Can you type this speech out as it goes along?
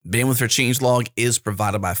Bandwidth for Changelog is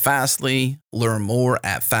provided by Fastly. Learn more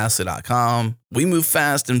at fastly.com. We move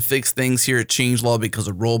fast and fix things here at Changelog because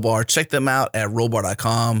of Rollbar. Check them out at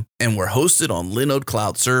rollbar.com. And we're hosted on Linode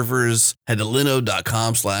Cloud servers. Head to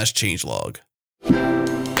linode.com/changelog.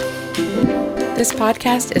 This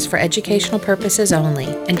podcast is for educational purposes only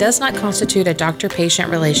and does not constitute a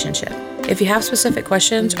doctor-patient relationship. If you have specific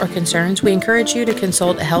questions or concerns, we encourage you to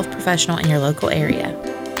consult a health professional in your local area.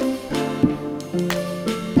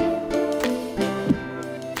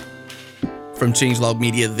 From Changelog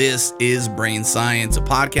Media, this is Brain Science, a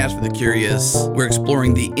podcast for the curious. We're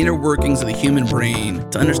exploring the inner workings of the human brain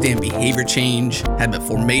to understand behavior change, habit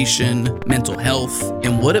formation, mental health,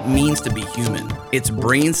 and what it means to be human. It's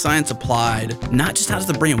brain science applied, not just how does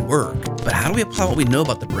the brain work, but how do we apply what we know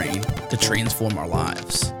about the brain to transform our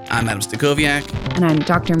lives. I'm Adam Stacoviak. And I'm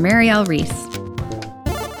Dr. Mireille Reese.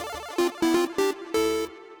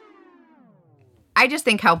 I just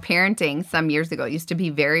think how parenting some years ago used to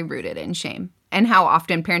be very rooted in shame, and how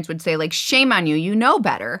often parents would say, like, shame on you, you know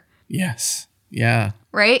better. Yes. Yeah.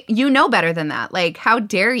 Right? You know better than that. Like, how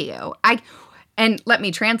dare you? And let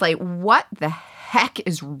me translate, what the heck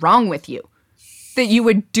is wrong with you that you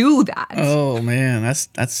would do that? Oh man,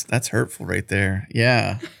 that's hurtful right there.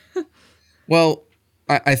 Yeah. Well,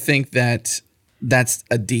 I think that's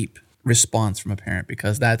a deep response from a parent,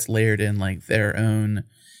 because that's layered in like their own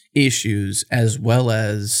issues as well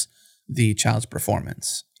as the child's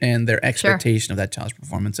performance and their expectation of that child's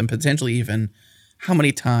performance, and potentially even how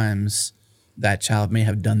many times that child may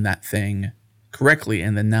have done that thing correctly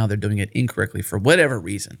and then now they're doing it incorrectly for whatever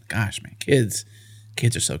reason. Gosh, man, kids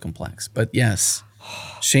are so complex. But yes,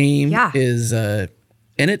 shame is and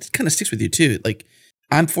it kind of sticks with you too. Like,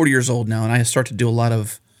 I'm 40 years old now and I start to do a lot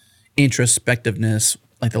of introspectiveness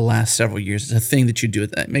like the last several years. It's a thing that you do.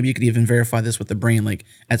 Maybe you could even verify this with the brain. Like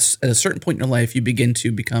at a certain point in your life, you begin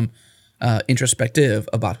to become introspective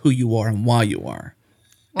about who you are and why you are.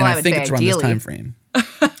 Well, and I think say it's around this time frame.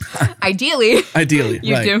 Ideally,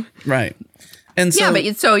 you right, do. Right. And so,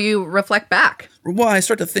 but so you reflect back. Well, I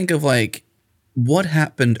start to think of like what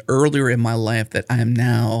happened earlier in my life that I am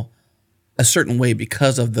now a certain way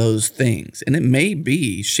because of those things. And it may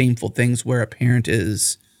be shameful things where a parent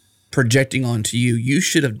is projecting onto you, you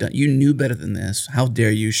should have done, you knew better than this. How dare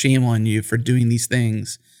you? Shame on you for doing these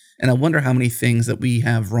things. And I wonder how many things that we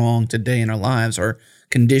have wrong today in our lives are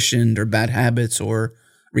conditioned or bad habits or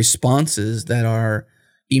responses that are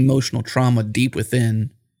emotional trauma deep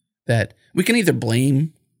within, that we can either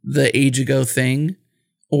blame the age ago thing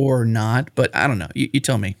or not. But I don't know. You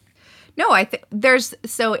tell me. No, I think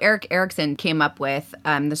so Erik Erikson came up with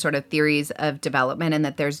the sort of theories of development, and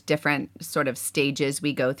that there's different sort of stages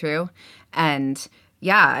we go through. And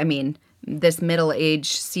yeah, I mean, this middle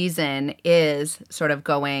age season is sort of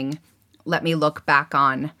going, let me look back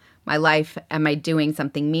on my life. Am I doing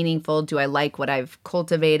something meaningful? Do I like what I've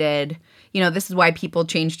cultivated? You know, this is why people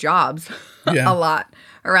change jobs a lot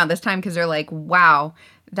around this time, because they're like, wow,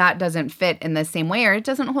 that doesn't fit in the same way, or it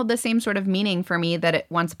doesn't hold the same sort of meaning for me that it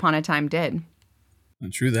once upon a time did.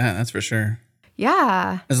 True that. That's for sure.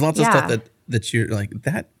 Yeah. There's lots of stuff that you're like,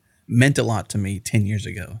 that meant a lot to me 10 years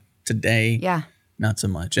ago. Today, not so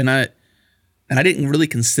much. And I didn't really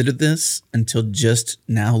consider this until just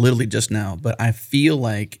now, literally just now. But I feel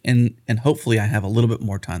like, and hopefully I have a little bit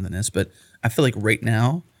more time than this, but I feel like right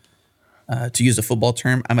now, to use a football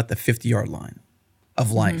term, I'm at the 50-yard line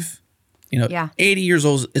of life. You know, 80 years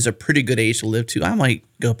old is a pretty good age to live to. I might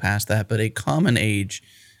go past that, but a common age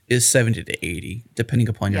is 70 to 80, depending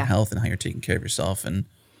upon your health and how you're taking care of yourself. And,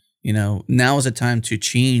 you know, now is a time to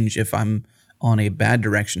change if I'm on a bad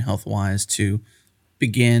direction health-wise, to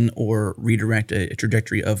begin or redirect a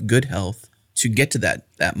trajectory of good health to get to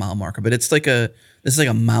that mile marker. But this is like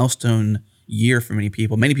a milestone year for many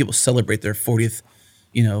people. Many people celebrate their 40th,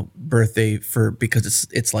 birthday because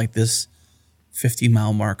it's like this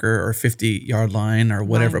 50-mile marker or 50-yard line or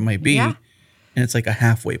whatever it might be. Yeah. And it's like a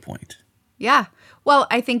halfway point. Yeah. Well,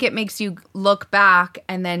 I think it makes you look back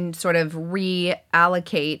and then sort of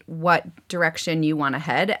reallocate what direction you want to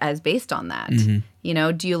head as based on that. Mm-hmm. You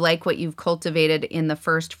know, do you like what you've cultivated in the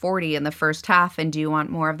first 40 in the first half, and do you want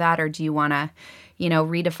more of that, or do you want to,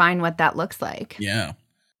 redefine what that looks like? Yeah.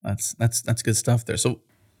 That's good stuff there. So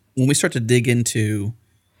when we start to dig into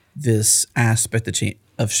this aspect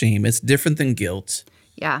of shame, it's different than guilt.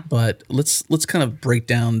 Yeah. But let's kind of break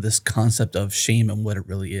down this concept of shame and what it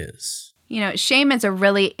really is. Shame is a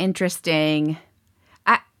really interesting,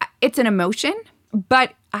 it's an emotion,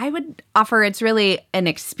 but I would offer it's really an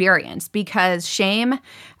experience, because shame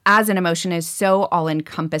as an emotion is so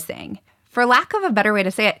all-encompassing. For lack of a better way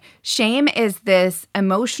to say it, shame is this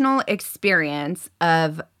emotional experience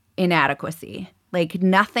of inadequacy. Like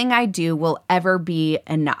nothing I do will ever be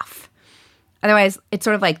enough. Otherwise, it's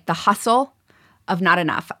sort of like the hustle of not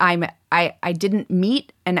enough. I didn't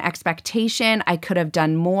meet an expectation. I could have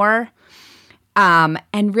done more.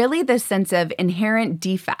 And really this sense of inherent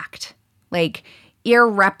defect, like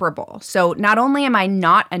irreparable. So not only am I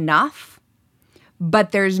not enough,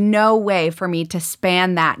 but there's no way for me to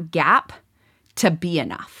span that gap to be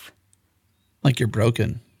enough. Like you're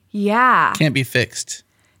broken. Yeah. Can't be fixed.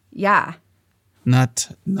 Yeah. Not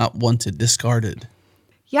wanted, discarded.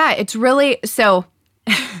 Yeah, it's really so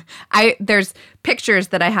there's pictures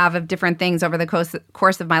that I have of different things over the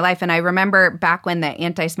course of my life. And I remember back when the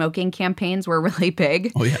anti-smoking campaigns were really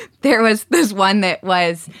big. Oh, yeah. There was this one that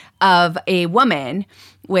was of a woman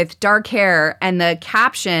with dark hair, and the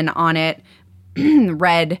caption on it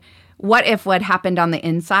read, "What if what happened on the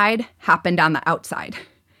inside happened on the outside?"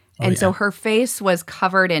 And so her face was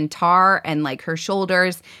covered in tar and like her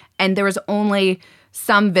shoulders, and there was only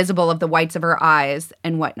some visible of the whites of her eyes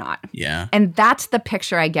and whatnot. Yeah. And that's the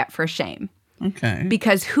picture I get for shame. Okay.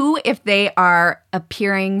 Because who, if they are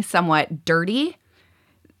appearing somewhat dirty,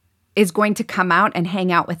 is going to come out and hang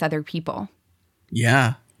out with other people?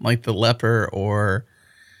 Yeah. Like the leper or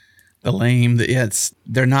the lame.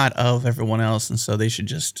 They're not of everyone else, and so they should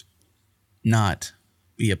just not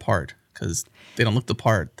be a part because they don't look the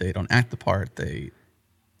part. They don't act the part. They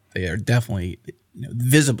are definitely,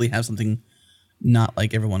 visibly have something not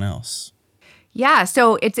like everyone else. Yeah.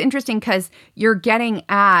 So it's interesting because you're getting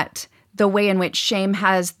at the way in which shame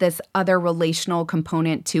has this other relational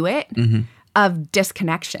component to it of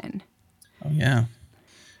disconnection. Oh, yeah.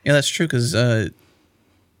 Yeah, that's true because it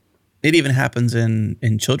even happens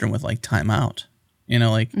in children with like timeout. You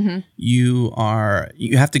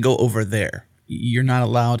have to go over there. You're not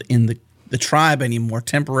allowed in the tribe anymore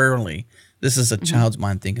temporarily. This is a child's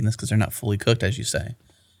mind thinking this because they're not fully cooked, as you say.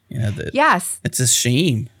 Yes. It's a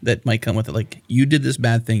shame that might come with it. Like, you did this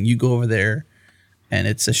bad thing, you go over there, and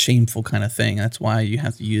it's a shameful kind of thing. That's why you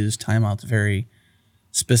have to use timeouts very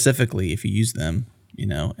specifically if you use them,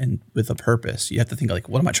 and with a purpose. You have to think like,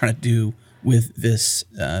 what am I trying to do with this,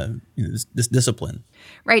 this discipline?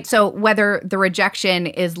 Right. So whether the rejection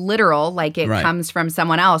is literal, like it comes from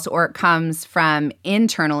someone else, or it comes from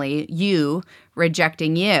internally, you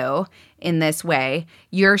rejecting you in this way,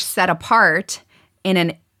 you're set apart in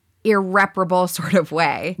an irreparable sort of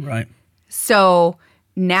way. Right. So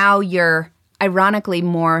now you're ironically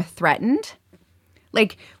more threatened.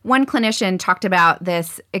 Like one clinician talked about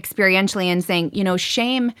this experientially and saying,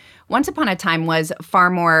 shame once upon a time was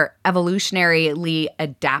far more evolutionarily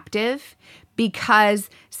adaptive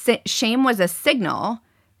because shame was a signal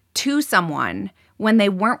to someone when they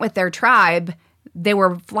weren't with their tribe, they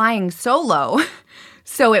were flying solo.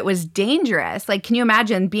 So it was dangerous. Like, can you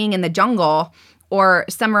imagine being in the jungle or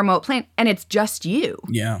some remote plane, and it's just you?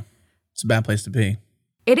 Yeah. It's a bad place to be.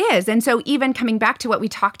 It is. And so even coming back to what we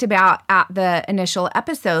talked about at the initial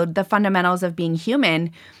episode, the fundamentals of being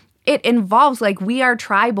human, it involves like we are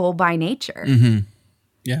tribal by nature. Mm-hmm.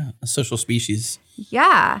 Yeah. A social species.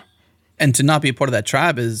 Yeah. And to not be a part of that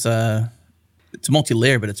tribe is, it's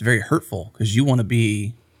multi-layered, but it's very hurtful because you want to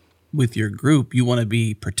be with your group. You want to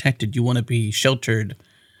be protected. You want to be sheltered,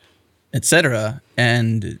 etc.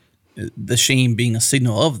 And the shame being a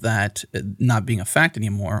signal of that not being a fact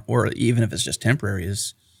anymore, or even if it's just temporary,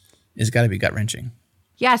 is got to be gut-wrenching.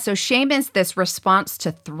 Yeah, so shame is this response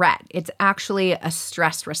to threat. It's actually a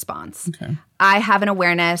stress response. Okay. I have an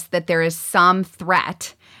awareness that there is some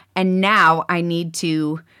threat, and now I need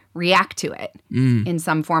to react to it in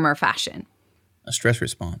some form or fashion. A stress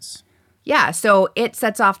response. Yeah, so it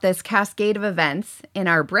sets off this cascade of events in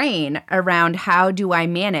our brain around how do I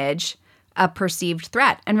manage a perceived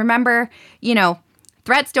threat. And remember,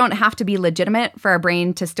 threats don't have to be legitimate for our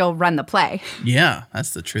brain to still run the play. Yeah,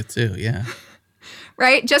 that's the truth too, yeah.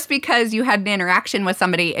 Right? Just because you had an interaction with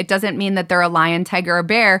somebody, it doesn't mean that they're a lion, tiger, or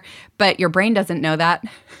bear, but your brain doesn't know that.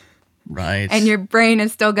 Right. And your brain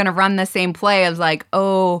is still going to run the same play of like,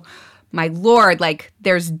 oh, my Lord, like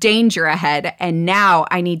there's danger ahead, and now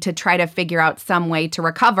I need to try to figure out some way to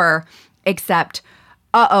recover, except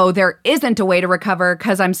there isn't a way to recover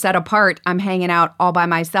because I'm set apart. I'm hanging out all by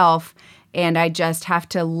myself, and I just have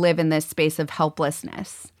to live in this space of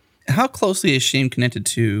helplessness. How closely is shame connected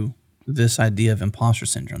to this idea of imposter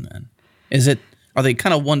syndrome then? Are they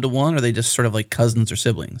kind of one-to-one, or are they just sort of like cousins or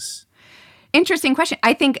siblings? Interesting question.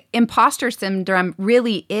 I think imposter syndrome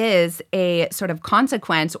really is a sort of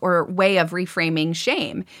consequence or way of reframing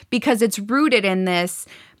shame because it's rooted in this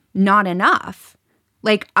not enough.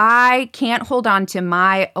 Like, I can't hold on to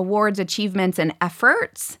my awards, achievements, and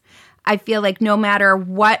efforts. I feel like no matter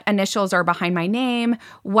what initials are behind my name,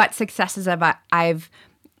 what successes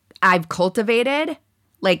I've cultivated,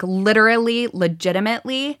 like literally,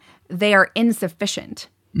 legitimately, they are insufficient.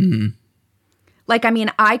 Mm-hmm. Like, I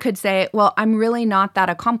mean, I could say, well, I'm really not that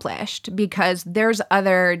accomplished because there's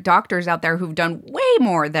other doctors out there who've done way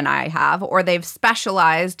more than I have, or they've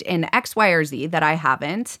specialized in X, Y, or Z that I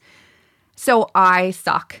haven't. So I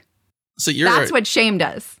suck. So that's what shame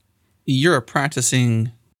does. You're a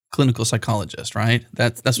practicing clinical psychologist, right?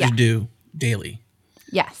 That's what you do daily.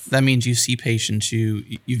 Yes. That means you see patients.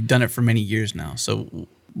 You've done it for many years now. So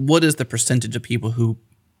what is the percentage of people who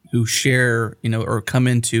share, or come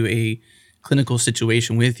into a clinical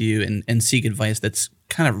situation with you and seek advice that's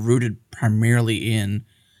kind of rooted primarily in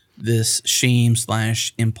this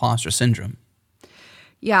shame/imposter syndrome?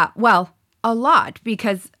 Yeah, well, a lot,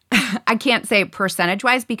 because I can't say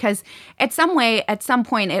percentage-wise, because at some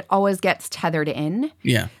point, it always gets tethered in.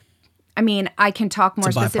 Yeah. I mean, I can talk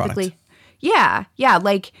more specifically. Yeah.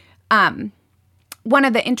 Like, one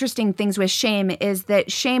of the interesting things with shame is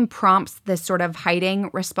that shame prompts this sort of hiding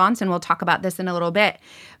response, and we'll talk about this in a little bit.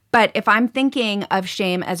 But if I'm thinking of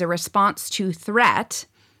shame as a response to threat,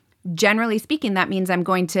 generally speaking, that means I'm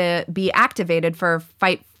going to be activated for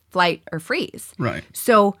fight, flight, or freeze. Right.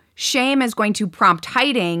 So shame is going to prompt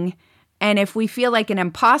hiding. And if we feel like an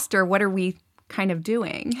imposter, what are we kind of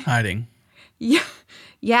doing? Hiding. Yeah.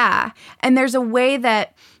 Yeah. And there's a way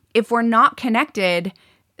that if we're not connected,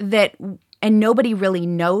 and nobody really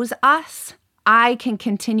knows us, I can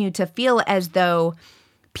continue to feel as though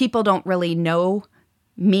people don't really know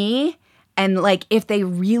me. And like, if they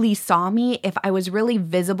really saw me, if I was really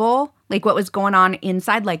visible, like what was going on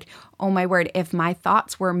inside, like, oh my word, if my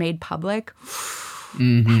thoughts were made public,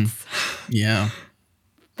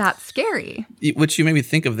 that's scary. What you made me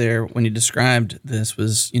think of there when you described this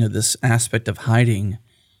was, this aspect of hiding.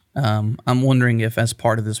 I'm wondering if as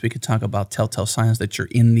part of this, we could talk about telltale signs that you're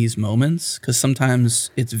in these moments, because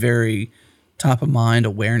sometimes it's very top of mind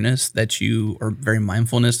awareness that you are very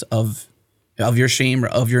mindfulness of your shame or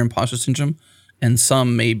of your imposter syndrome. And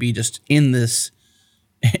some may be just in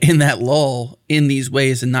that lull in these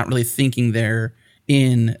ways and not really thinking they're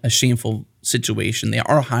in a shameful situation. They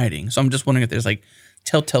are hiding. So I'm just wondering if there's like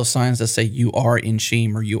telltale signs that say you are in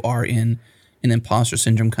shame or you are in an imposter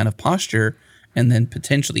syndrome kind of posture, and then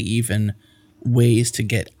potentially even ways to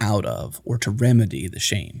get out of or to remedy the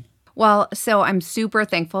shame. Well, so I'm super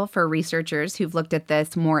thankful for researchers who've looked at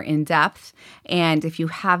this more in depth. And if you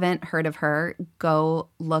haven't heard of her, go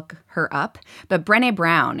look her up. But Brené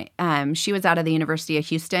Brown, she was out of the University of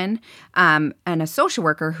Houston, and a social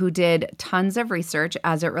worker who did tons of research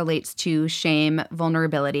as it relates to shame,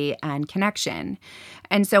 vulnerability, and connection.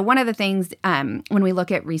 And so one of the things when we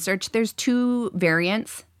look at research, there's two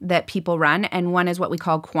variants that people run, and one is what we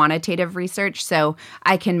call quantitative research. So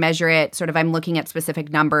I can measure it, sort of I'm looking at specific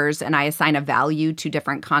numbers and I assign a value to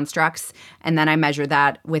different constructs, and then I measure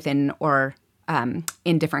that within or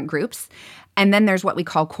in different groups. And then there's what we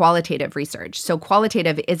call qualitative research. So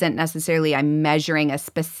qualitative isn't necessarily I'm measuring a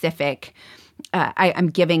specific I'm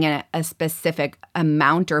giving a specific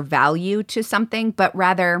amount or value to something, but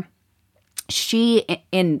rather she,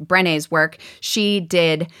 in Brené's work, she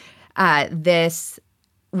did this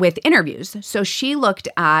with interviews. So she looked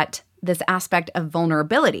at this aspect of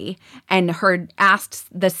vulnerability and asked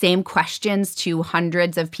the same questions to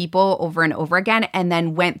hundreds of people over and over again, and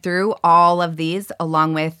then went through all of these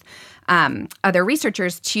along with other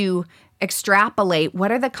researchers to extrapolate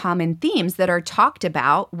what are the common themes that are talked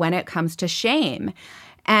about when it comes to shame.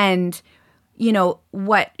 And,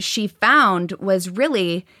 what she found was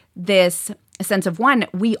really this sense of, one,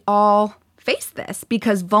 we all face this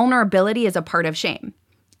because vulnerability is a part of shame.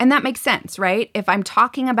 And that makes sense, right? If I'm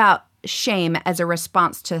talking about shame as a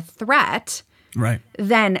response to threat, right,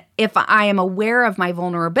 then if I am aware of my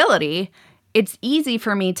vulnerability, it's easy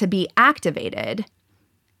for me to be activated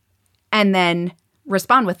and then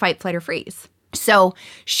respond with fight, flight, or freeze. So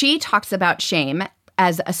she talks about shame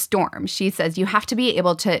as a storm. She says you have to be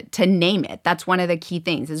able to name it. That's one of the key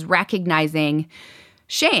things, is recognizing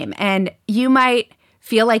shame. And you might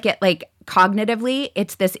feel like it, like cognitively,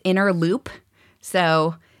 it's this inner loop.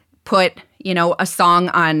 So put, a song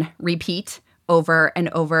on repeat over and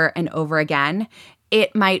over and over again.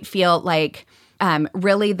 It might feel like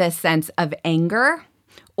really this sense of anger,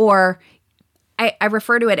 or I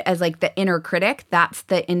refer to it as like the inner critic. That's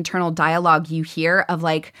the internal dialogue you hear of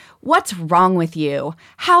like, what's wrong with you?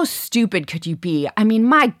 How stupid could you be? I mean,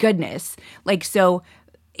 my goodness. Like, so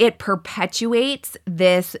it perpetuates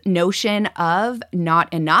this notion of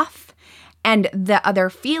not enough. And the other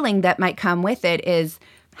feeling that might come with it is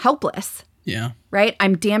helpless. Yeah. Right?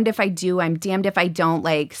 I'm damned if I do. I'm damned if I don't.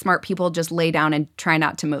 Like, smart people just lay down and try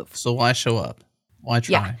not to move. So why show up? Why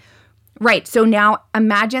try? Yeah. Right. So now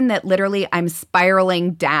imagine that literally I'm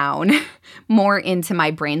spiraling down more into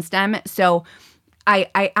my brainstem. So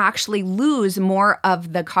I actually lose more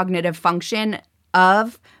of the cognitive function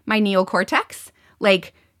of my neocortex,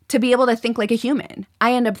 like to be able to think like a human.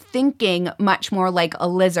 I end up thinking much more like a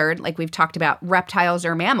lizard, like we've talked about, reptiles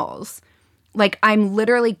or mammals. Like I'm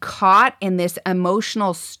literally caught in this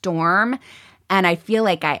emotional storm and I feel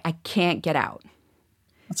like I can't get out.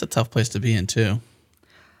 That's a tough place to be in too.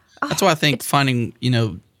 That's why I think finding,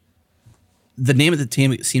 the name of the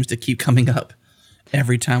team seems to keep coming up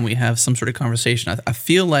every time we have some sort of conversation. I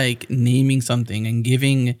feel like naming something and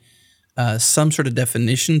giving some sort of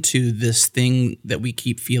definition to this thing that we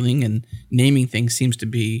keep feeling and naming things seems to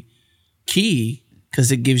be key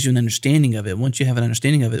because it gives you an understanding of it. Once you have an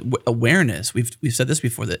understanding of it, awareness. We've said this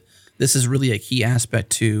before that this is really a key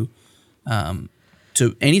aspect to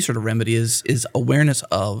any sort of remedy is awareness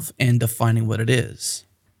of and defining what it is.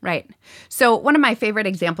 Right. So one of my favorite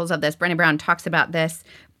examples of this, Brené Brown talks about this.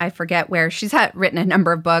 I forget where. She's written a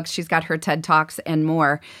number of books. She's got her TED Talks and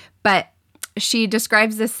more. But she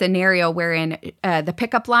describes this scenario wherein the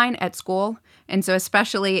pickup line at school, and so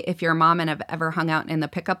especially if you're a mom and have ever hung out in the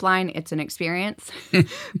pickup line, it's an experience.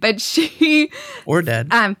 But she... Or dad.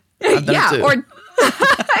 I've done it too. Or...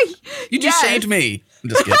 You just saved me. I'm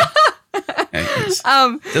just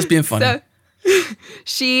kidding. Just being funny. So,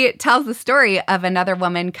 she tells the story of another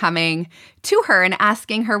woman coming to her and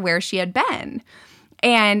asking her where she had been.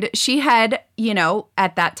 And she had,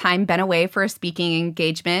 at that time been away for a speaking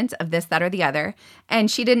engagement of this, that, or the other.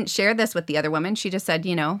 And she didn't share this with the other woman. She just said,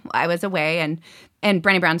 I was away. And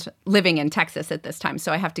Brené Brown's living in Texas at this time,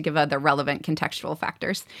 so I have to give other relevant contextual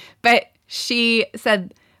factors. But she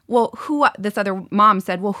said, this other mom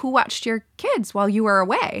said, who watched your kids while you were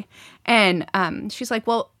away? And she's like,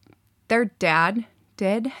 their dad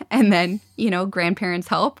did. And then, grandparents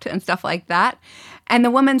helped and stuff like that. And the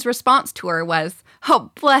woman's response to her was,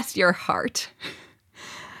 oh, bless your heart.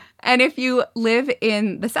 And if you live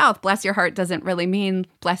in the South, bless your heart doesn't really mean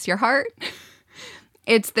bless your heart.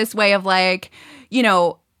 It's this way of like,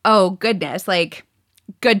 oh, goodness, like,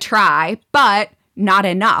 good try, but not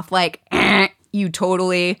enough. Like, you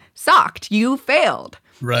totally sucked. You failed.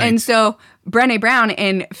 Right. And so Brené Brown,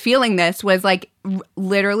 in feeling this, was like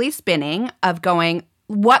literally spinning of going,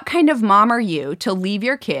 what kind of mom are you to leave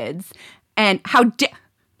your kids? And how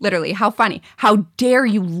funny. How dare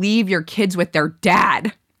you leave your kids with their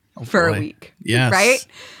dad for a week? Yes. Right?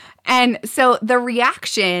 And so the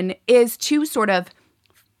reaction is to sort of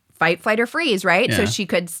fight, flight, or freeze, right? Yeah. So she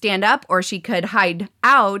could stand up or she could hide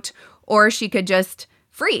out or she could just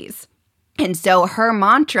freeze. And so her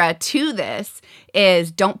mantra to this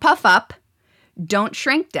is don't puff up, don't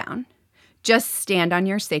shrink down, just stand on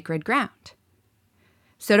your sacred ground.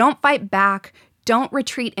 So don't fight back, don't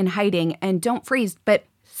retreat in hiding, and don't freeze, but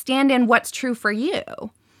stand in what's true for you.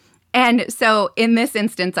 And so in this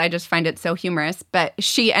instance, I just find it so humorous, but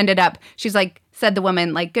she's like, said the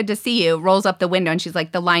woman, like, good to see you, rolls up the window, and she's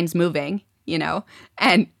like, the line's moving,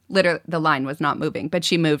 and literally the line was not moving, but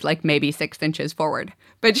she moved like maybe 6 inches forward.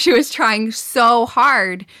 But she was trying so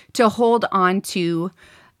hard to hold on to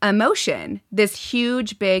emotion, this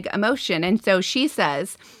huge, big emotion. And so she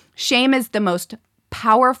says, shame is the most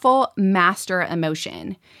powerful master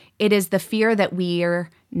emotion. It is the fear that we're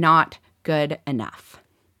not good enough.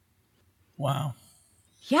 Wow.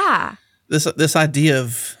 Yeah. This idea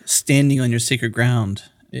of standing on your sacred ground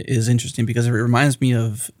is interesting because it reminds me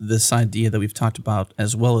of this idea that we've talked about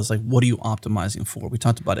as well as like, what are you optimizing for? We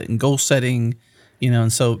talked about it in goal setting,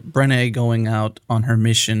 and so Brené going out on her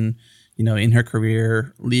mission, in her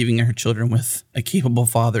career, leaving her children with a capable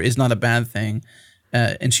father is not a bad thing.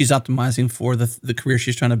 And she's optimizing for the career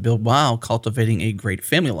she's trying to build while cultivating a great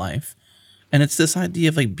family life. And it's this idea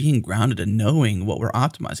of like being grounded and knowing what we're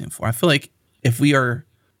optimizing for. I feel like if we are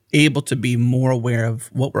able to be more aware of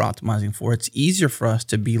what we're optimizing for, it's easier for us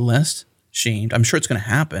to be less shamed. I'm sure it's going to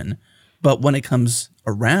happen, but when it comes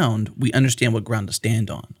around, we understand what ground to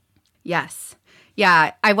stand on. Yes.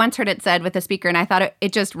 Yeah. I once heard it said with a speaker, and I thought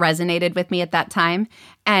it just resonated with me at that time.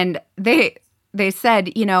 And they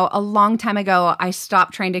said, a long time ago, I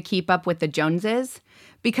stopped trying to keep up with the Joneses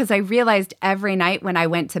because I realized every night when I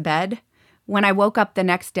went to bed, when I woke up the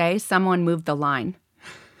next day, someone moved the line.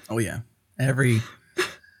 Oh, yeah. Every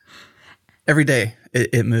day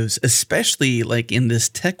it moves, especially like in this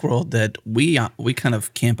tech world that we kind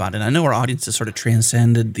of camp out in. I know our audience has sort of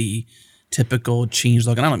transcended the typical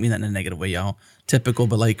changelog, and I don't mean that in a negative way, y'all. Typical,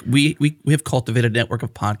 but like we have cultivated a network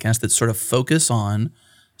of podcasts that sort of focus on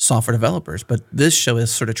software developers. But this show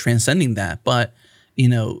is sort of transcending that. But,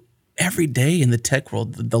 every day in the tech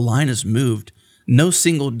world, the line is moved. No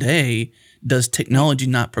single day does technology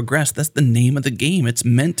not progress. That's the name of the game. It's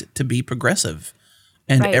meant to be progressive.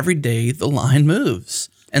 And every day the line moves.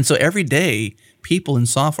 And so every day people in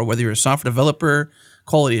software, whether you're a software developer,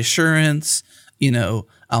 quality assurance,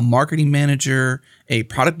 a marketing manager, a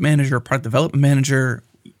product manager, a product development manager,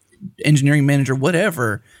 engineering manager,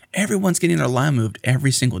 whatever, everyone's getting their line moved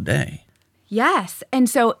every single day. Yes. And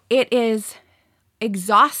so it is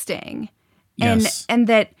exhausting. Yes. And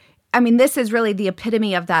that, this is really the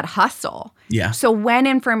epitome of that hustle. Yeah. So when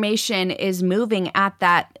information is moving at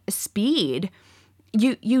that speed,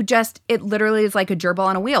 it literally is like a gerbil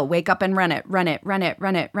on a wheel. Wake up and run it.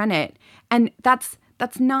 And that's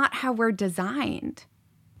not how we're designed.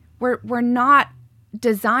 We're not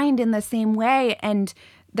designed in the same way, and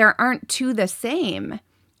there aren't two the same.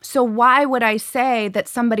 So why would I say that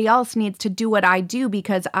somebody else needs to do what I do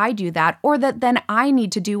because I do that, or that then I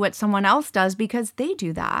need to do what someone else does because they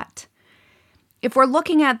do that? If we're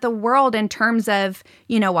looking at the world in terms of,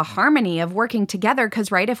 a harmony of working together, because,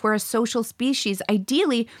 if we're a social species,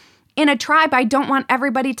 ideally in a tribe, I don't want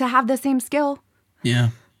everybody to have the same skill. Yeah.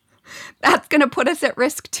 That's going to put us at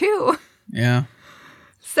risk too. Yeah.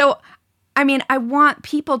 So, I want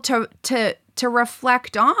people to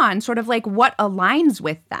reflect on sort of like what aligns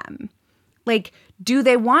with them. Like, do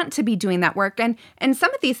they want to be doing that work? And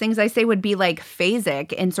some of these things I say would be like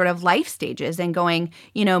phasic in sort of life stages and going,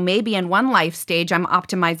 maybe in one life stage I'm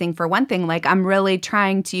optimizing for one thing, like I'm really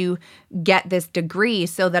trying to get this degree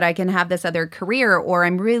so that I can have this other career, or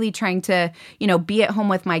I'm really trying to, be at home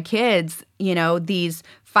with my kids, these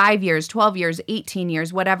 5 years, 12 years, 18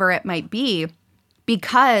 years, whatever it might be,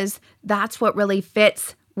 because that's what really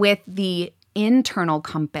fits with the internal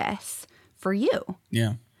compass for you.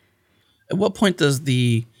 Yeah. At what point does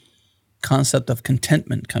the concept of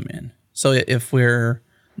contentment come in? So if we're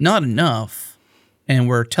not enough and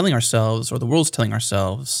we're telling ourselves, or the world's telling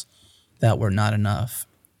ourselves that we're not enough,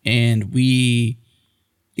 and we,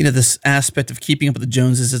 this aspect of keeping up with the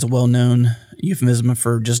Joneses is a well-known euphemism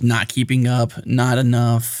for just not keeping up, not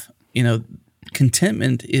enough.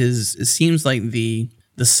 Contentment seems like the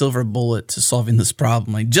silver bullet to solving this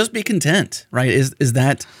problem. Like, just be content, right? Is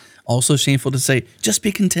that also shameful to say? Just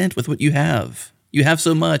be content with what you have. You have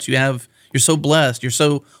so much. You're so blessed. You're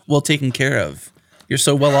so well taken care of. You're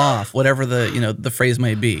so well off. Whatever the phrase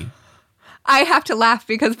might be. I have to laugh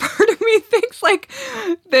because part of me thinks like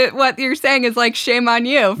that what you're saying is like, shame on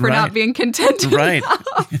you for not being content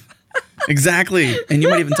enough. Exactly. And you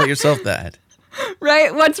might even tell yourself that.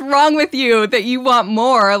 Right? What's wrong with you that you want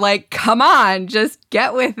more? Like, come on, just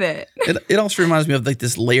get with it. It also reminds me of like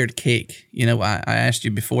this layered cake. I asked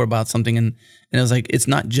you before about something, and it was like, it's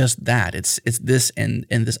not just that. It's this and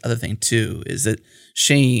this other thing too. Is it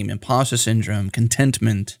shame, imposter syndrome,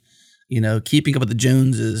 contentment, keeping up with the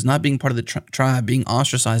Joneses, not being part of the tribe, being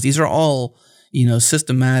ostracized. These are all,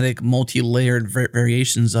 systematic, multi-layered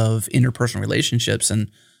variations of interpersonal relationships, and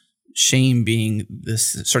shame being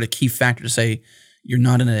this sort of key factor to say you're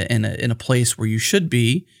not in a place where you should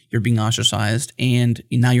be. You're being ostracized, and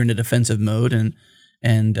now you're in a defensive mode,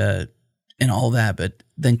 and all that. But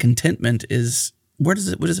then contentment is, where does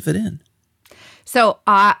it fit in? So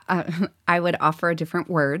I would offer a different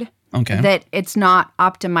word. Okay. That it's not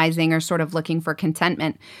optimizing or sort of looking for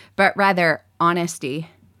contentment, but rather honesty.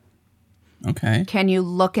 Okay. Can you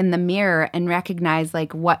look in the mirror and recognize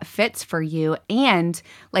like what fits for you? And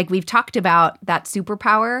like we've talked about that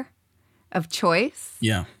superpower of choice.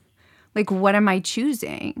 Yeah. Like, what am I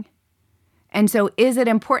choosing? And so is it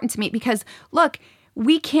important to me? Because look,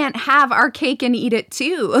 we can't have our cake and eat it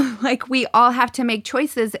too. Like, we all have to make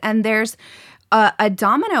choices, and there's a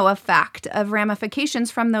domino effect of ramifications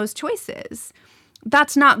from those choices.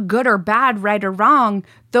 That's not good or bad, right or wrong.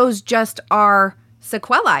 Those just are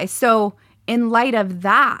sequelae. So in light of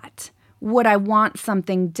that, would I want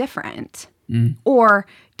something different? Or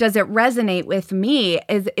does it resonate with me?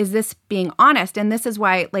 Is this being honest? And this is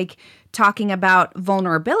why, like, talking about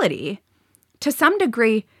vulnerability, to some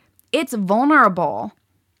degree, it's vulnerable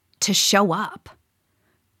to show up.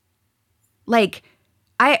 Like,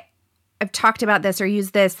 I've talked about this or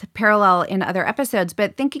used this parallel in other episodes,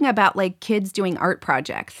 but thinking about like kids doing art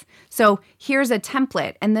projects. So here's a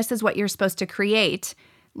template, and this is what you're supposed to create.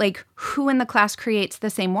 Like, who in the class creates the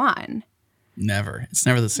same one? Never. It's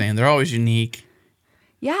never the same. They're always unique.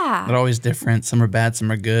 Yeah. They're always different. Some are bad,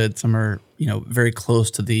 some are good, some are, very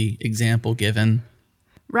close to the example given.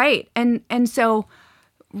 Right. And so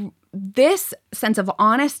this sense of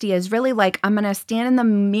honesty is really like, I'm going to stand in the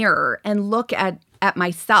mirror and look at at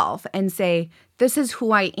myself and say, this is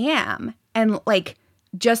who I am. And like,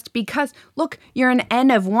 just because, look, you're an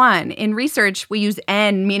N of 1. In research, we use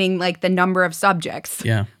N meaning like the number of subjects.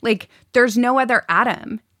 Yeah. Like there's no other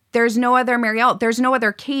Adam. There's no other Mireille. There's no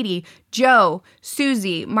other Katie, Joe,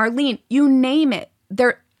 Susie, Marlene, you name it.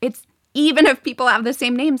 It's even if people have the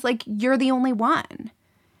same names, like you're the only one.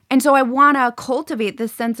 And so I want to cultivate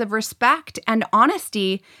this sense of respect and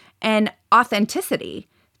honesty and authenticity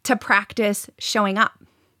to practice showing up.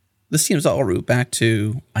 This seems all root back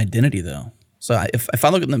to identity, though. So if I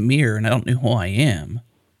look in the mirror and I don't know who I am,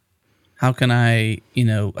 how can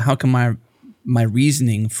my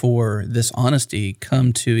reasoning for this honesty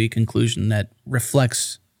come to a conclusion that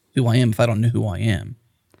reflects who I am if I don't know who I am?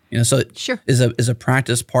 So sure. Is a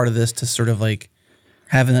practice part of this to sort of like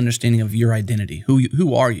have an understanding of your identity.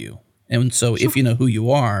 Who are you? And so sure. If you know who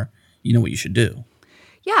you are, you know what you should do.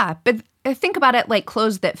 Yeah, but think about it like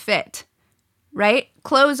clothes that fit, right?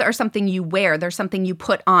 Clothes are something you wear. They're something you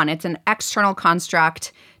put on. It's an external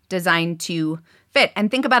construct designed to fit.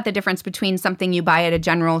 And think about the difference between something you buy at a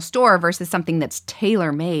general store versus something that's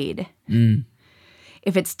tailor-made.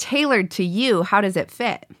 If it's tailored to you, how does it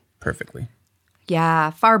fit? Perfectly. Yeah,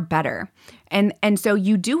 far better. And so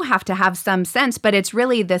you do have to have some sense, but it's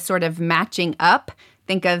really this sort of matching up.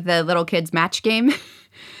 Think of the little kids' match game.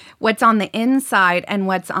 What's on the inside and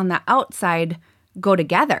what's on the outside go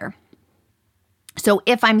together. So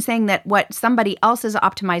if I'm saying that what somebody else is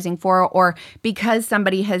optimizing for, or because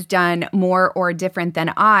somebody has done more or different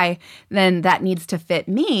than I, then that needs to fit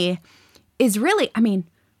me, is really, I mean,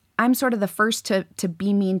 I'm sort of the first to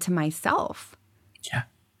be mean to myself. Yeah.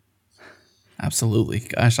 Absolutely.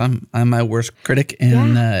 Gosh, I'm my worst critic,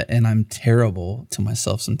 and I'm terrible to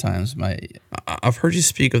myself sometimes. I've heard you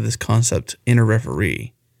speak of this concept, inner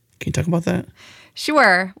referee. Can you talk about that?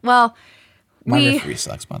 Sure. Well, my referee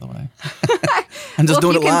sucks, by the way. I'm just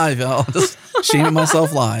doing it live, y'all. Just shaming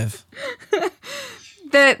myself live.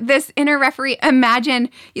 This inner referee, imagine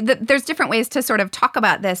there's different ways to sort of talk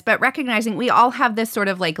about this, but recognizing we all have this sort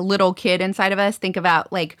of like little kid inside of us. Think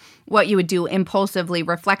about like what you would do impulsively,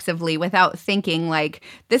 reflexively, without thinking like,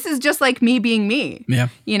 this is just like me being me. Yeah.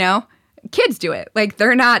 Kids do it. Like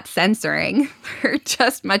they're not censoring. They're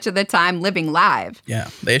just much of the time living live.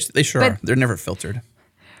 Yeah, they sure are. They're never filtered.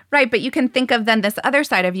 Right, but you can think of then this other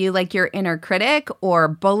side of you, like your inner critic or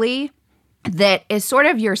bully, that is sort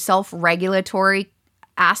of your self-regulatory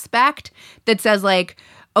aspect that says like,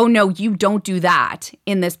 oh no, you don't do that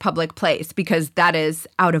in this public place because that is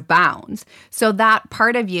out of bounds. So that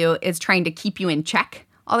part of you is trying to keep you in check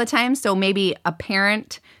all the time. So maybe a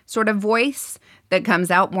parent sort of voice that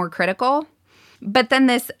comes out more critical. But then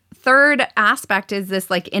this third aspect is this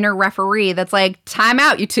like inner referee that's like, time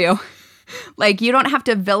out, you two. Like, you don't have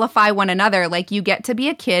to vilify one another. Like, you get to be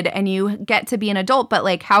a kid and you get to be an adult, but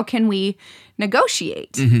like, how can we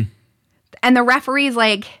negotiate? Mm-hmm. And the referee's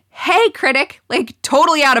like, hey, critic, like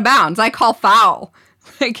totally out of bounds. I call foul.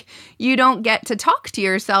 Like, you don't get to talk to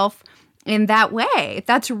yourself in that way.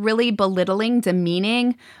 That's really belittling,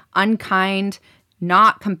 demeaning, unkind,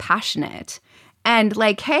 not compassionate. And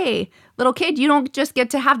like, hey, little kid, you don't just get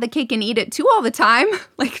to have the cake and eat it too all the time.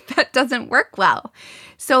 Like, that doesn't work well.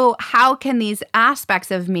 So how can these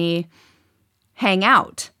aspects of me hang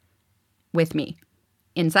out with me,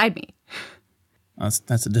 inside me?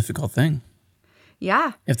 That's a difficult thing. Yeah.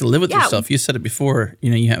 You have to live with yourself. You said it before,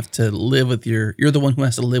 you have to live with you're the one who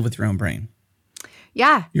has to live with your own brain.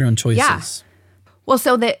 Yeah. Your own choices. Yeah. Well,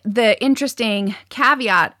 so the interesting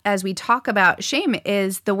caveat as we talk about shame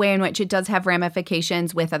is the way in which it does have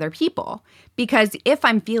ramifications with other people. Because if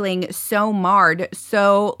I'm feeling so marred,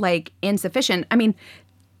 so like insufficient, I mean,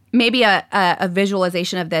 maybe a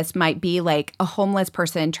visualization of this might be like a homeless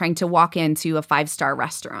person trying to walk into a 5-star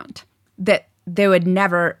restaurant, that they would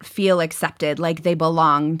never feel accepted, like they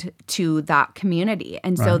belonged to that community.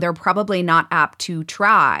 And so they're probably not apt to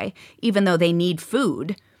try, even though they need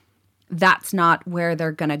food. That's not where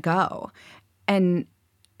they're going to go. And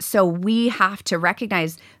so we have to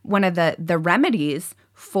recognize one of the remedies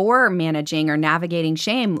for managing or navigating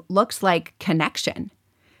shame looks like connection.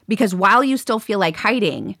 Because while you still feel like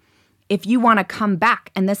hiding, if you want to come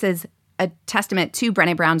back, and this is a testament to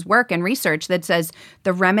Brené Brown's work and research that says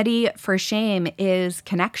the remedy for shame is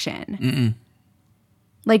connection. Mm-mm.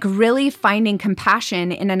 Like really finding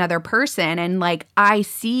compassion in another person and like, I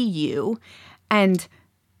see you and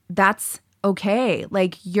that's okay.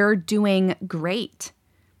 Like, you're doing great.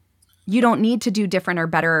 You don't need to do different or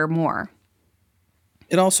better or more.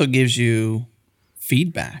 It also gives you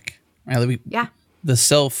feedback, right? The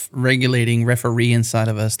self-regulating referee inside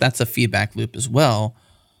of us, that's a feedback loop as well.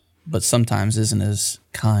 but sometimes isn't as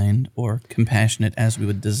kind or compassionate as we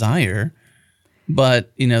would desire.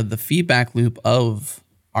 But, the feedback loop of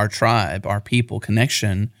our tribe, our people,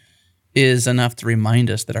 connection is enough to remind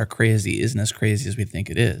us that our crazy isn't as crazy as we think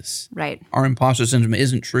it is. Right. Our imposter syndrome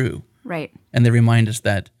isn't true. Right. And they remind us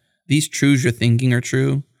that these truths you're thinking are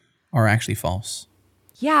true are actually false.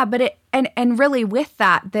 Yeah, but and really with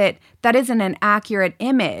that isn't an accurate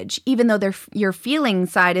image, even though your feeling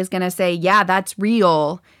side is going to say, yeah, that's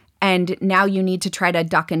real. And now you need to try to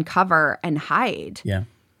duck and cover and hide. Yeah.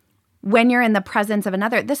 When you're in the presence of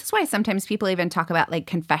another, this is why sometimes people even talk about like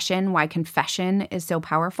confession, why confession is so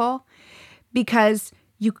powerful, because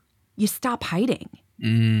you stop hiding.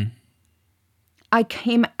 Mm. I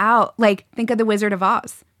came out, like, think of the Wizard of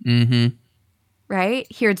Oz. Mm-hmm.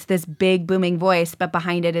 Right? Here it's this big booming voice, but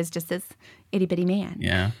behind it is just this itty bitty man.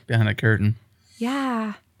 Yeah, behind a curtain.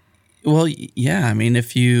 Yeah. Well, yeah. I mean,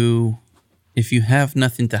 if you have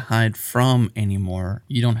nothing to hide from anymore,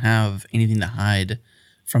 you don't have anything to hide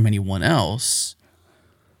from anyone else.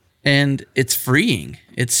 And it's freeing.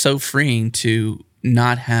 It's so freeing to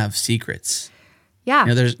not have secrets.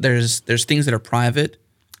 Yeah. There's things that are private.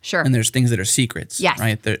 Sure. And there's things that are secrets. Yes.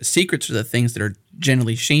 Right? The secrets are the things that are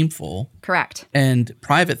generally shameful. Correct. And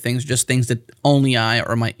private things are just things that only I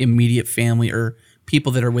or my immediate family or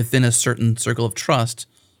people that are within a certain circle of trust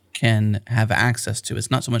can have access to. It's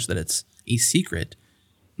not so much that it's a secret.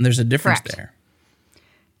 And there's a difference Correct. there.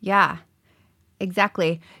 Yeah,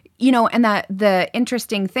 exactly. And the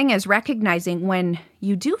interesting thing is recognizing when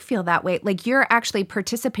you do feel that way, like you're actually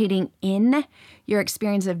participating in your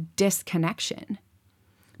experience of disconnection.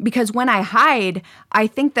 Because when I hide, I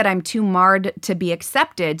think that I'm too marred to be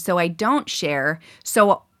accepted, so I don't share.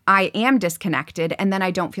 So I am disconnected, and then I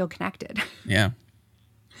don't feel connected. Yeah.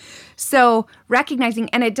 So recognizing,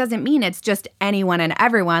 and it doesn't mean it's just anyone and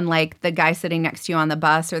everyone, like the guy sitting next to you on the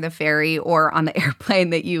bus or the ferry or on the airplane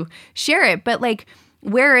that you share it. But like,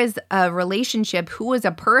 where is a relationship? Who is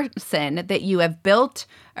a person that you have built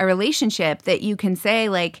a relationship that you can say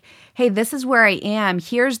like, hey, this is where I am.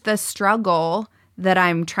 Here's the struggle that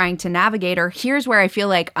I'm trying to navigate, or here's where I feel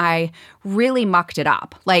like I really mucked it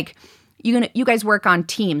up. Like you guys work on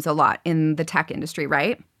teams a lot in the tech industry,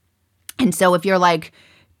 right? And so if you're like,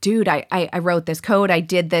 dude, I wrote this code, I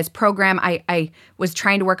did this program, I was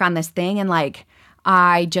trying to work on this thing and like,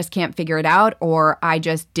 I just can't figure it out, or I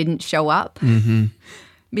just didn't show up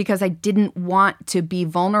because I didn't want to be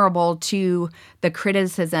vulnerable to the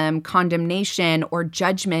criticism, condemnation, or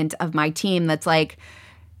judgment of my team that's like,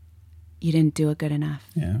 you didn't do it good enough.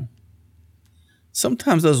 Yeah.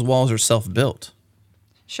 Sometimes those walls are self-built.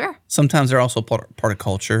 Sure. Sometimes they're also part of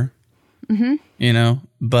culture,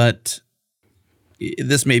 but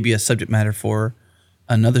this may be a subject matter for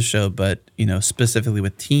another show, but, specifically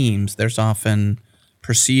with teams, there's often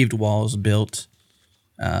perceived walls built,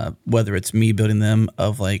 whether it's me building them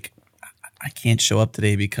of like, I can't show up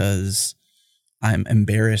today because I'm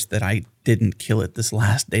embarrassed that I didn't kill it this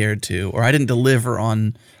last day or two, or I didn't deliver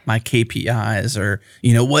on my KPIs, or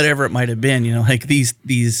whatever it might have been. Like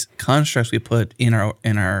these constructs we put in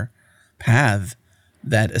our path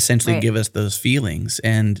that essentially give us those feelings,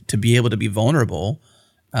 and to be able to be vulnerable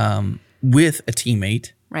with a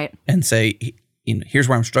teammate, right, and say, here's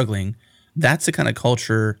where I'm struggling. That's the kind of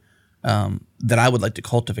culture that I would like to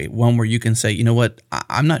cultivate. One where you can say, you know what,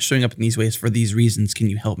 I'm not showing up in these ways for these reasons. Can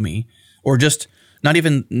you help me? Or just not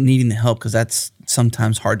even needing the help, because that's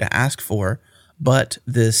sometimes hard to ask for, but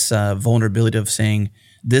this vulnerability of saying,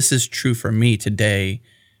 this is true for me today,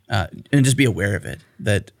 and just be aware of it,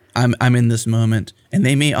 that I'm in this moment, and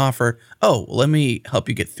they may offer, oh, let me help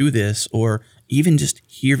you get through this, or even just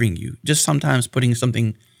hearing you. Just sometimes putting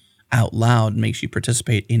something out loud makes you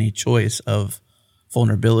participate in a choice of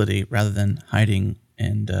vulnerability rather than hiding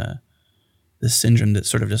and this syndrome that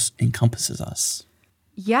sort of just encompasses us.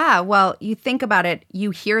 Yeah, well, you think about it,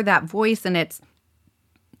 you hear that voice and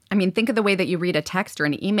think of the way that you read a text or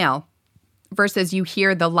an email versus you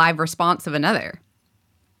hear the live response of another.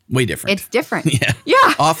 Way different. It's different.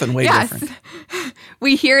 Yeah. Often way different.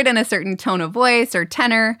 We hear it in a certain tone of voice or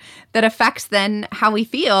tenor that affects then how we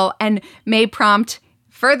feel and may prompt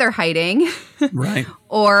further hiding. Right.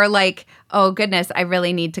 Or like, oh goodness, I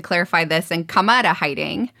really need to clarify this and come out of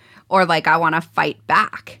hiding. Or like, I want to fight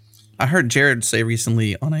back. I heard Jared say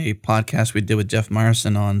recently on a podcast we did with Jeff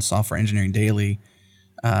Myerson on Software Engineering Daily,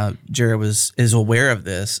 Jared is aware of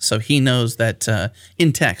this. So he knows that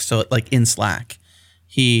in text, so like in Slack,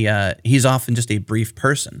 he's often just a brief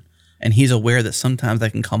person, and he's aware that sometimes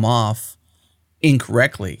that can come off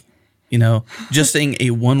incorrectly. Just saying a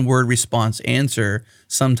one-word response answer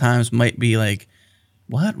sometimes might be like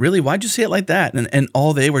what? Really? Why'd you say it like that? And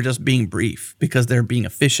all they were just being brief because they're being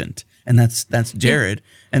efficient. And that's Jared.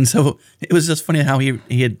 And so it was just funny how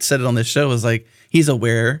he had said it on this show. It was like, he's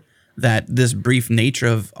aware that this brief nature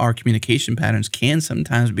of our communication patterns can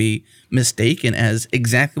sometimes be mistaken as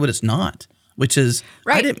exactly what it's not, which is,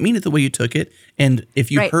 I didn't mean it the way you took it. And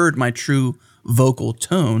if you heard my true vocal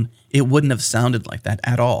tone, it wouldn't have sounded like that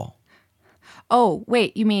at all. Oh,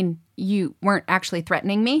 wait, you mean you weren't actually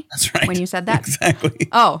threatening me? That's right. When you said that? Exactly.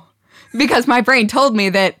 Oh, because my brain told me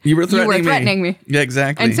that you were threatening me. Yeah,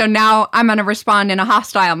 exactly. And so now I'm going to respond in a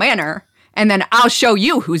hostile manner, and then I'll show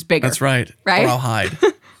you who's bigger. That's right. Right? Or I'll hide.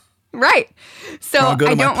 Right. So I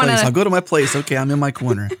don't want to. I'll go to my place. Okay, I'm in my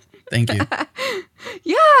corner. Thank you.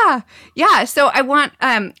 Yeah. So I want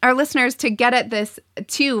our listeners to get at this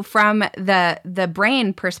too from the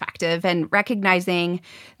brain perspective and recognizing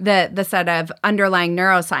the set of underlying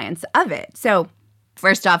neuroscience of it. So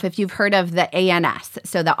first off, if you've heard of the ANS,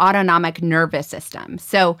 so the autonomic nervous system.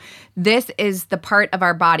 So this is the part of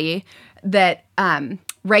our body that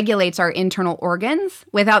regulates our internal organs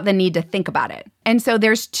without the need to think about it. And so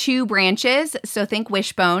there's two branches. So think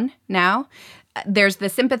wishbone now. There's the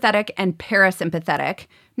sympathetic and parasympathetic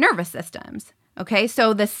nervous systems. Okay,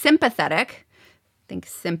 so the sympathetic, think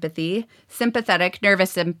sympathy, sympathetic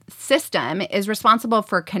nervous system is responsible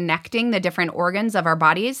for connecting the different organs of our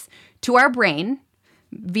bodies to our brain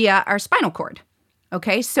via our spinal cord.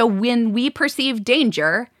 Okay, so when we perceive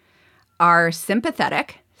danger, our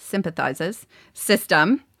sympathizes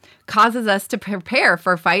system causes us to prepare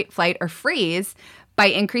for fight, flight, or freeze by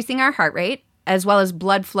increasing our heart rate, as well as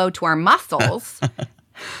blood flow to our muscles,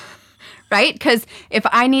 right? Because if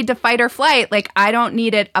I need to fight or flight, like I don't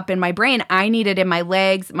need it up in my brain. I need it in my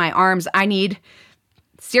legs, my arms. I need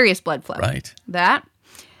serious blood flow. Right.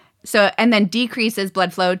 So, and then decreases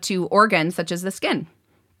blood flow to organs such as the skin.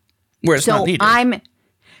 Where it's not needed.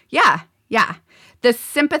 Yeah. The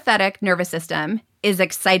sympathetic nervous system is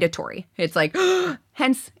excitatory. It's like,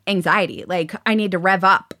 hence anxiety. Like I need to rev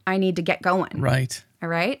up. I need to get going. Right. All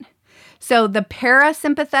right. So the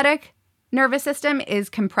parasympathetic nervous system is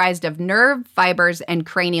comprised of nerve fibers and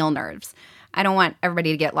cranial nerves. I don't want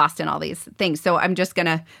everybody to get lost in all these things. So I'm just going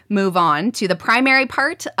to move on to the primary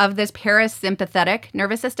part of this parasympathetic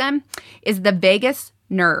nervous system is the vagus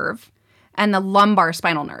nerve and the lumbar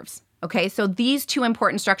spinal nerves. Okay, so these two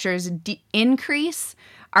important structures increase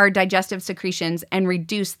our digestive secretions and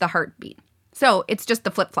reduce the heartbeat. So it's just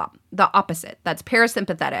the flip-flop, the opposite. That's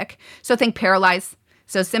parasympathetic. So think paralyze.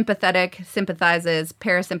 So sympathetic sympathizes,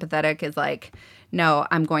 parasympathetic is like, no,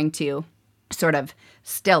 I'm going to sort of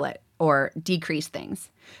still it or decrease things.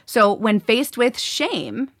 So when faced with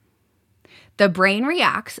shame, the brain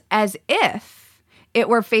reacts as if it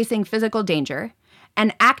were facing physical danger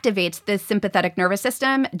and activates this sympathetic nervous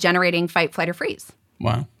system, generating fight, flight, or freeze.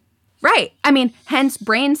 Wow. Right. I mean, hence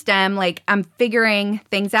brainstem, like I'm figuring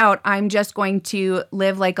things out. I'm just going to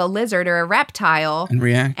live like a lizard or a reptile. And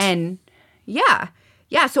react. And yeah.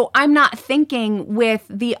 So I'm not thinking with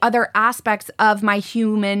the other aspects of my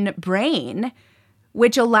human brain,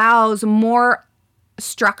 which allows more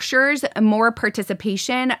structures, more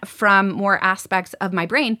participation from more aspects of my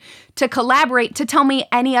brain to collaborate, to tell me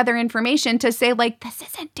any other information, to say like, this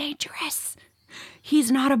isn't dangerous.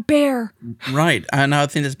 He's not a bear. Right. And I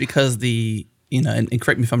think it's because and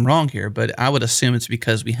correct me if I'm wrong here, but I would assume it's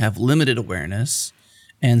because we have limited awareness.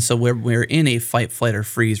 And so we're in a fight, flight, or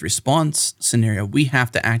freeze response scenario, we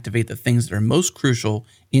have to activate the things that are most crucial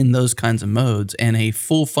in those kinds of modes. And a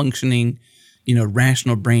full functioning,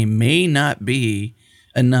 rational brain may not be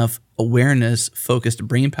enough awareness, focused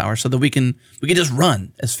brain power so that we can just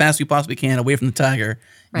run as fast as we possibly can away from the tiger.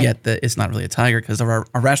 Right. Yet it's not really a tiger because our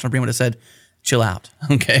rational brain would have said, chill out,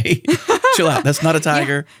 okay? Chill out. That's not a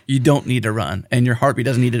tiger. Yeah. You don't need to run. And your heartbeat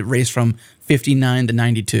doesn't need to race from 59 to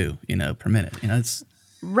 92, per minute. It's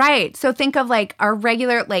right. So think of like our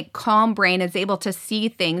regular, like calm brain is able to see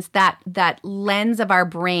things that lens of our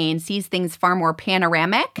brain sees things far more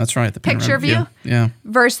panoramic. That's right. The picture view. Yeah.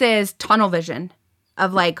 Versus tunnel vision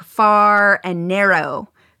of like far and narrow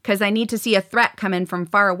because I need to see a threat come in from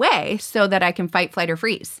far away so that I can fight, flight, or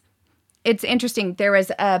freeze. It's interesting. There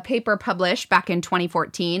was a paper published back in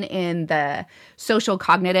 2014 in the Social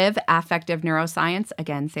Cognitive Affective Neuroscience.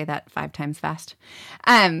 Again, say that 5 times fast.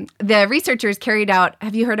 The researchers carried out,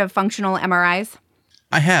 have you heard of functional MRIs?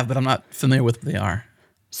 I have, but I'm not familiar with what they are.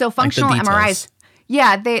 So functional MRIs,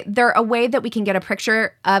 they're a way that we can get a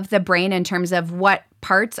picture of the brain in terms of what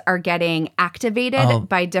parts are getting activated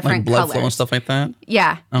by different like blood colors. Flow and stuff like that?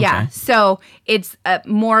 Yeah, okay. Yeah. So it's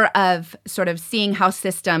more of sort of seeing how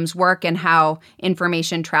systems work and how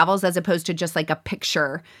information travels as opposed to just like a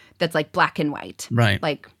picture that's like black and white. Right.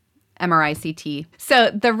 Like MRI, CT. So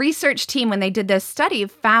the research team, when they did this study,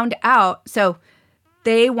 found out, so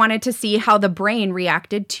they wanted to see how the brain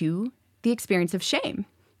reacted to the experience of shame.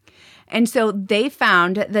 And so they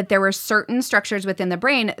found that there were certain structures within the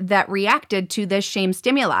brain that reacted to this shame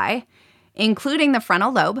stimuli, including the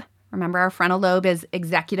frontal lobe. Remember, our frontal lobe is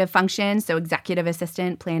executive function, so executive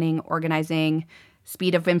assistant, planning, organizing,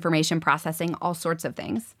 speed of information processing, all sorts of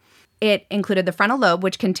things. It included the frontal lobe,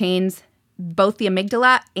 which contains both the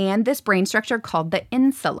amygdala and this brain structure called the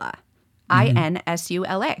insula,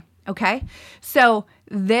 I-N-S-U-L-A. Okay? So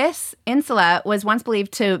this insula was once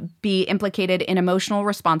believed to be implicated in emotional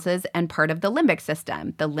responses and part of the limbic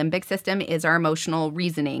system. The limbic system is our emotional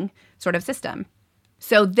reasoning sort of system.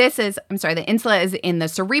 So the insula is in the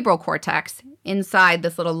cerebral cortex inside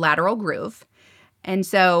this little lateral groove. And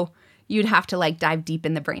so you'd have to like dive deep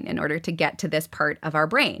in the brain in order to get to this part of our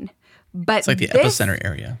brain. But it's like the epicenter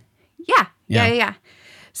area. Yeah.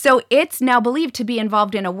 So it's now believed to be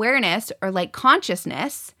involved in awareness or like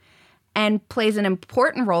consciousness and plays an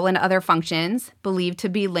important role in other functions believed to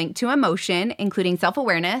be linked to emotion, including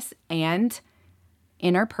self-awareness and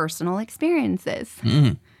interpersonal experiences,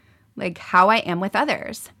 like how I am with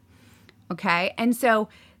others. Okay? And so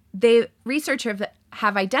researchers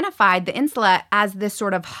have identified the insula as this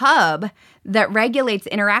sort of hub that regulates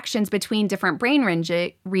interactions between different brain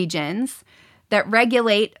regions that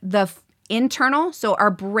regulate the internal, so our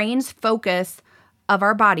brain's focus of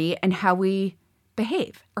our body and how we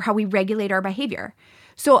behave or how we regulate our behavior.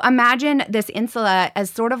 So imagine this insula as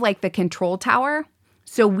sort of like the control tower.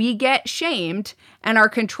 So we get shamed and our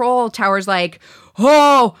control tower's like,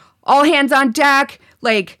 oh, all hands on deck.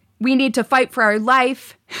 Like we need to fight for our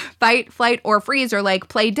life, fight, flight, or freeze, or like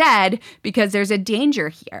play dead because there's a danger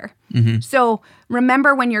here. So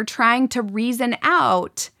remember, when you're trying to reason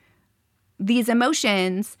out these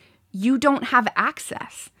emotions, you don't have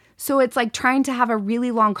access. So it's like trying to have a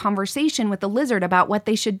really long conversation with a lizard about what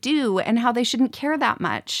they should do and how they shouldn't care that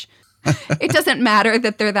much. It doesn't matter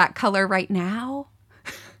that they're that color right now.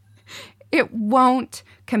 It won't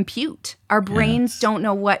compute. Our brains don't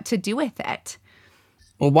know what to do with it.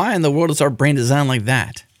 Well, why in the world is our brain designed like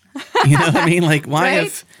that? You know what I mean? Like, why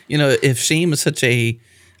Right? if shame is such a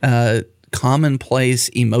commonplace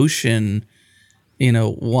emotion,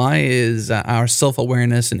 why is our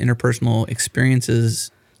self-awareness and interpersonal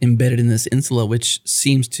experiences embedded in this insula, which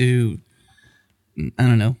seems to, I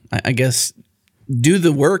don't know, I guess, do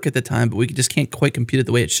the work at the time, but we just can't quite compute it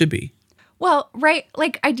the way it should be. Well, right.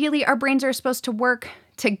 Like ideally, our brains are supposed to work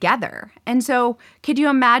together. And so could you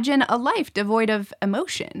imagine a life devoid of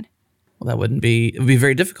emotion? Well, it would be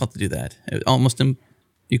very difficult to do that.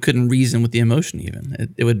 You couldn't reason with the emotion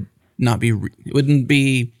even. It would not be, it wouldn't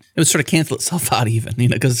be, it would sort of cancel itself out even,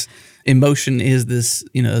 because emotion is this,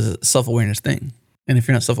 is a self-awareness thing. And if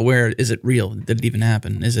you're not self-aware, is it real? Did it even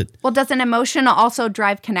happen? Is it? Well, does an emotion also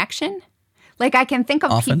drive connection? Like I can think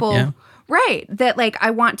of people, right, that like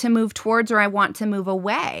I want to move towards or I want to move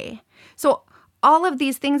away. So all of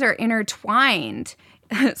these things are intertwined,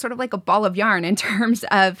 sort of like a ball of yarn in terms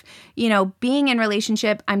of, being in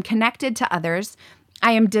relationship. I'm connected to others.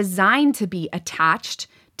 I am designed to be attached,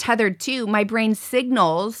 tethered to. My brain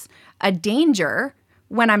signals a danger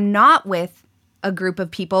when I'm not with a group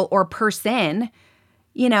of people or person,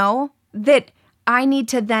 that I need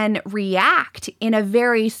to then react in a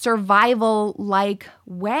very survival-like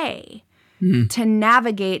way to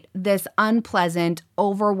navigate this unpleasant,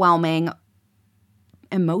 overwhelming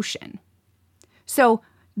emotion. So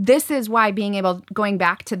this is why going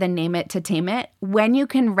back to the name it to tame it, when you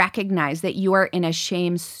can recognize that you are in a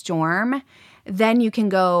shame storm, then you can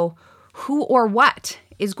go, who or what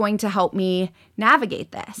is going to help me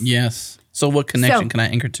navigate this? Yes. So what connection can I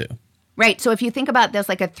anchor to? Right. So if you think about this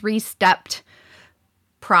like a 3-stepped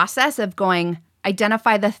process of going,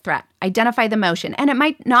 identify the threat, identify the emotion. And it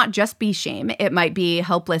might not just be shame. It might be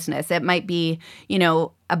helplessness. It might be,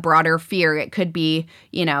 a broader fear. It could be,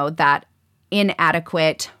 that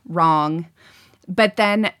inadequate, wrong. But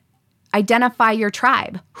then identify your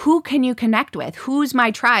tribe. Who can you connect with? Who's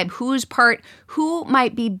my tribe? Who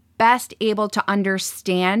might be best able to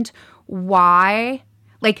understand why,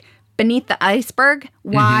 like beneath the iceberg,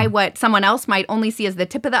 why what someone else might only see as the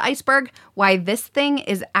tip of the iceberg, why this thing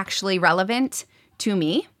is actually relevant to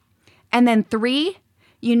me. And then 3,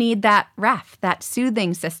 you need that ref, that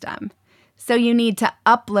soothing system. So you need to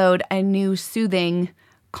upload a new soothing,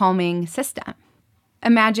 calming system.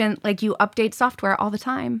 Imagine like you update software all the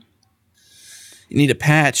time. You need a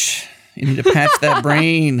patch. You need to patch that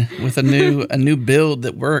brain with a new build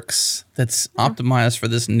that works, that's optimized for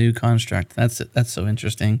this new construct. That's so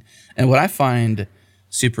interesting. And what I find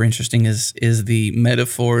super interesting is the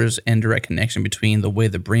metaphors and direct connection between the way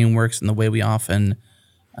the brain works and the way we often,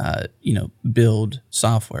 build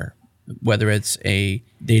software, whether it's a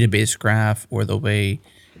database graph or the way,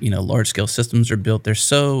 large scale systems are built.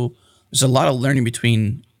 There's a lot of learning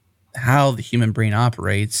between how the human brain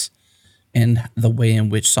operates and the way in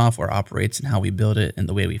which software operates and how we build it and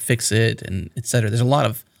the way we fix it and et cetera. There's a lot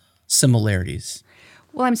of similarities.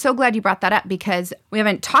 Well, I'm so glad you brought that up because we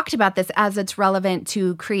haven't talked about this as it's relevant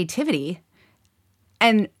to creativity.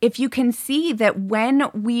 And if you can see that when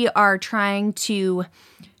we are trying to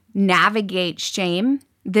navigate shame,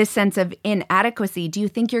 this sense of inadequacy, do you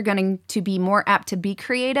think you're going to be more apt to be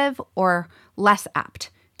creative or less apt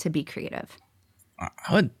to be creative?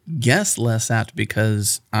 I would guess less apt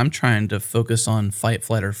because I'm trying to focus on fight,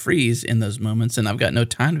 flight, or freeze in those moments, and I've got no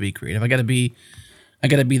time to be creative. I got to be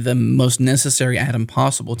the most necessary Adam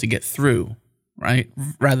possible to get through, right?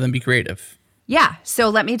 Rather than be creative. Yeah. So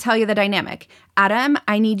let me tell you the dynamic. Adam,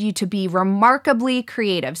 I need you to be remarkably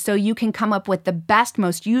creative so you can come up with the best,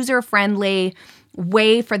 most user-friendly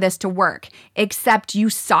way for this to work. Except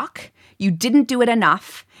you suck, you didn't do it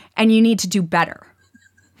enough, and you need to do better.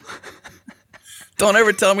 Don't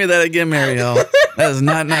ever tell me that again, Marielle. That is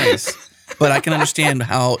not nice. But I can understand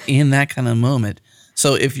how in that kind of moment.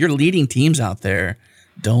 So if you're leading teams out there,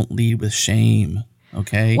 don't lead with shame,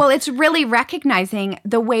 okay? Well, it's really recognizing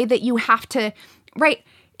the way that you have to, right?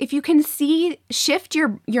 If you can shift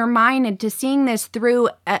your mind into seeing this through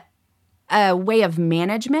a way of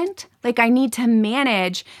management, like I need to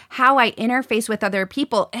manage how I interface with other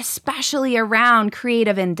people, especially around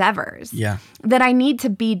creative endeavors. Yeah. That I need to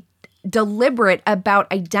be deliberate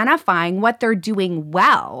about identifying what they're doing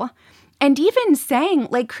well and even saying,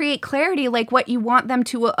 like, create clarity, like what you want them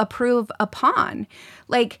to approve upon.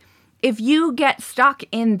 Like, if you get stuck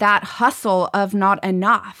in that hustle of not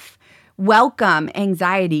enough, welcome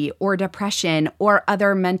anxiety or depression or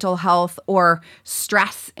other mental health or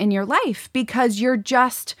stress in your life because you're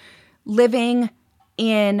just living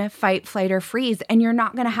in fight, flight, or freeze, and you're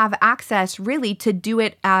not going to have access really to do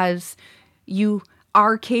it as you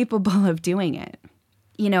are capable of doing it.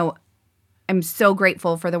 I'm so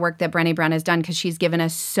grateful for the work that Brené Brown has done because she's given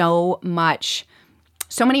us so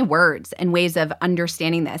many words and ways of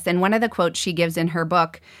understanding this. And one of the quotes she gives in her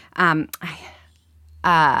book,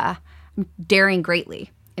 Daring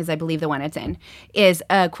Greatly is, I believe, the one it's in, is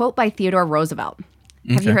a quote by Theodore Roosevelt.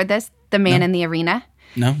 Okay. Have you heard this? The Man in the Arena?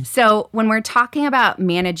 No. So when we're talking about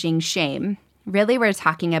managing shame, really we're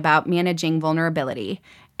talking about managing vulnerability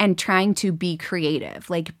and trying to be creative,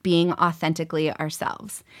 like being authentically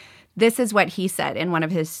ourselves. This is what he said in one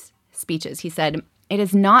of his speeches. He said, "It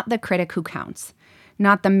is not the critic who counts,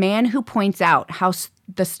 not the man who points out how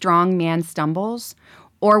the strong man stumbles,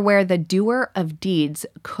 or where the doer of deeds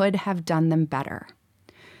could have done them better.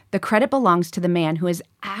 The credit belongs to the man who is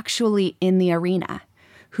actually in the arena,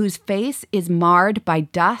 whose face is marred by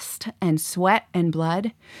dust and sweat and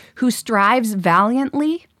blood, who strives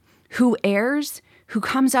valiantly, who errs, who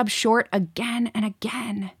comes up short again and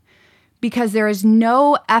again, because there is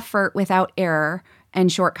no effort without error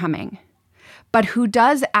and shortcoming, but who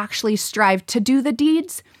does actually strive to do the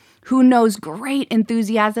deeds, who knows great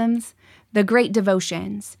enthusiasms, the great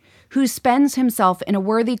devotions, who spends himself in a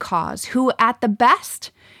worthy cause, who at the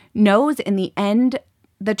best knows in the end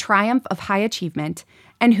the triumph of high achievement,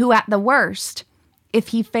 and who at the worst, if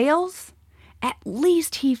he fails, at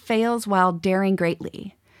least he fails while daring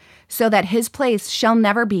greatly, so that his place shall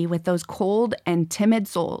never be with those cold and timid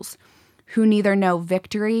souls who neither know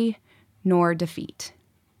victory nor defeat."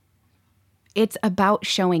 It's about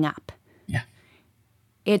showing up. Yeah.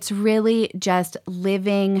 It's really just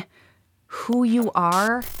living who you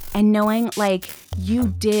are and knowing like you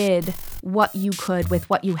did what you could with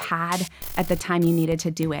what you had at the time you needed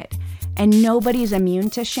to do it. And nobody's immune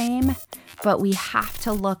to shame, but we have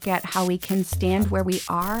to look at how we can stand where we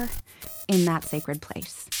are in that sacred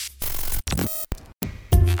place.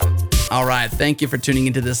 All right. Thank you for tuning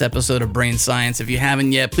into this episode of Brain Science. If you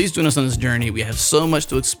haven't yet, please join us on this journey. We have so much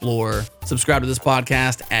to explore. Subscribe to this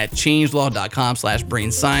podcast at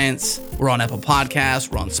changelog.com/brainscience. We're on Apple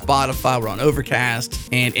Podcasts. We're on Spotify. We're on Overcast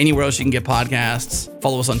and anywhere else you can get podcasts.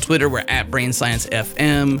 Follow us on Twitter. We're at Brain Science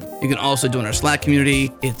FM. You can also join our Slack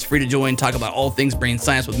community. It's free to join. Talk about all things brain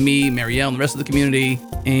science with me, Mireille, and the rest of the community.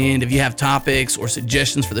 And if you have topics or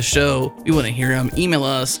suggestions for the show, we want to hear them. Email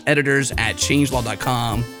us,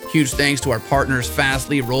 editors@changelog.com. Huge thanks to our partners,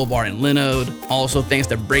 Fastly, Rollbar, and Linode. Also, thanks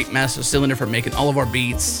to Breakmaster Cylinder for making all of our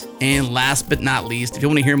beats. And last but not least, if you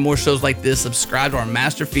want to hear more shows like this, subscribe to our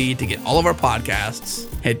master feed to get all of our podcasts.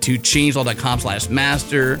 Head to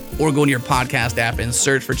changelog.com/master or go into your podcast app and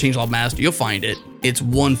search for Changelog Master. You'll find it. It's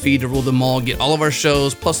one feed to rule them all. Get all of our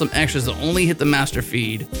shows, plus some extras that only hit the master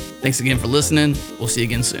feed. Thanks again for listening. We'll see you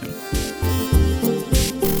again soon.